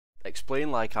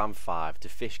Explain like I'm 5. Do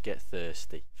fish get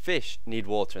thirsty? Fish need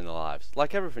water in their lives,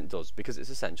 like everything does, because it's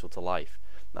essential to life.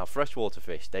 Now, freshwater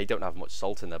fish, they don't have much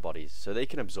salt in their bodies, so they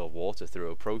can absorb water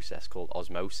through a process called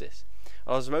osmosis.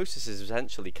 Osmosis is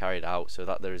essentially carried out so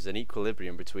that there is an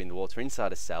equilibrium between the water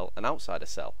inside a cell and outside a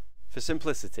cell. For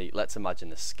simplicity, let's imagine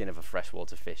the skin of a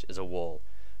freshwater fish as a wall.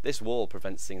 This wall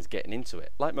prevents things getting into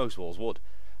it, like most walls would.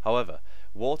 However,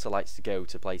 water likes to go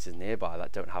to places nearby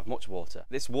that don't have much water.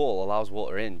 This wall allows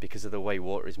water in because of the way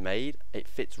water is made. It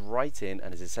fits right in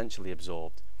and is essentially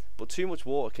absorbed. But too much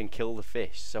water can kill the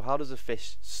fish, so how does a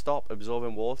fish stop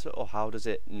absorbing water, or how does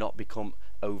it not become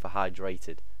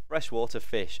overhydrated? Freshwater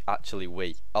fish actually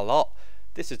wee a lot.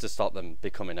 This is to stop them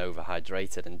becoming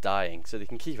overhydrated and dying so they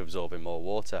can keep absorbing more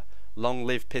water. Long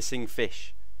live pissing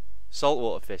fish.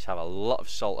 Saltwater fish have a lot of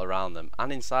salt around them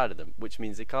and inside of them, which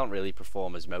means they can't really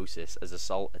perform osmosis as the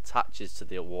salt attaches to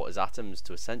the water's atoms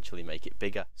to essentially make it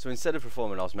bigger. So instead of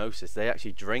performing osmosis, they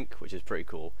actually drink, which is pretty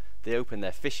cool. They open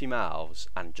their fishy mouths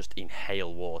and just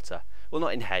inhale water. Well,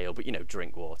 not inhale, but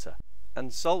drink water.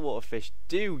 And saltwater fish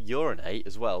do urinate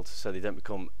as well, so they don't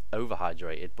become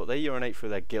overhydrated, but they urinate through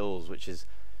their gills, which is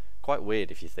quite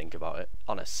weird if you think about it.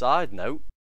 On a side note,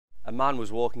 a man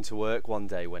was walking to work one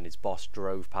day when his boss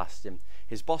drove past him.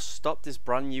 His boss stopped his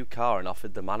brand new car and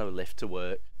offered the man a lift to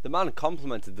work. The man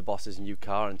complimented the boss's new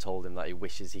car and told him that he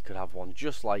wishes he could have one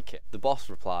just like it. The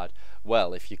boss replied,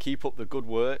 "Well, if you keep up the good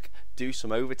work, do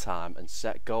some overtime and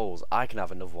set goals, I can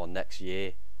have another one next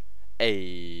year."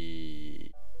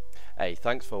 Hey,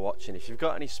 thanks for watching. If you've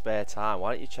got any spare time,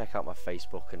 why don't you check out my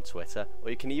Facebook and Twitter,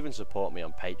 or you can even support me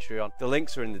on Patreon. The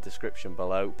links are in the description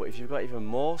below, but if you've got even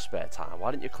more spare time, why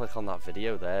don't you click on that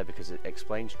video there, because it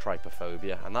explains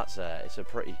trypophobia, and it's a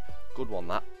pretty good one,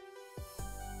 that.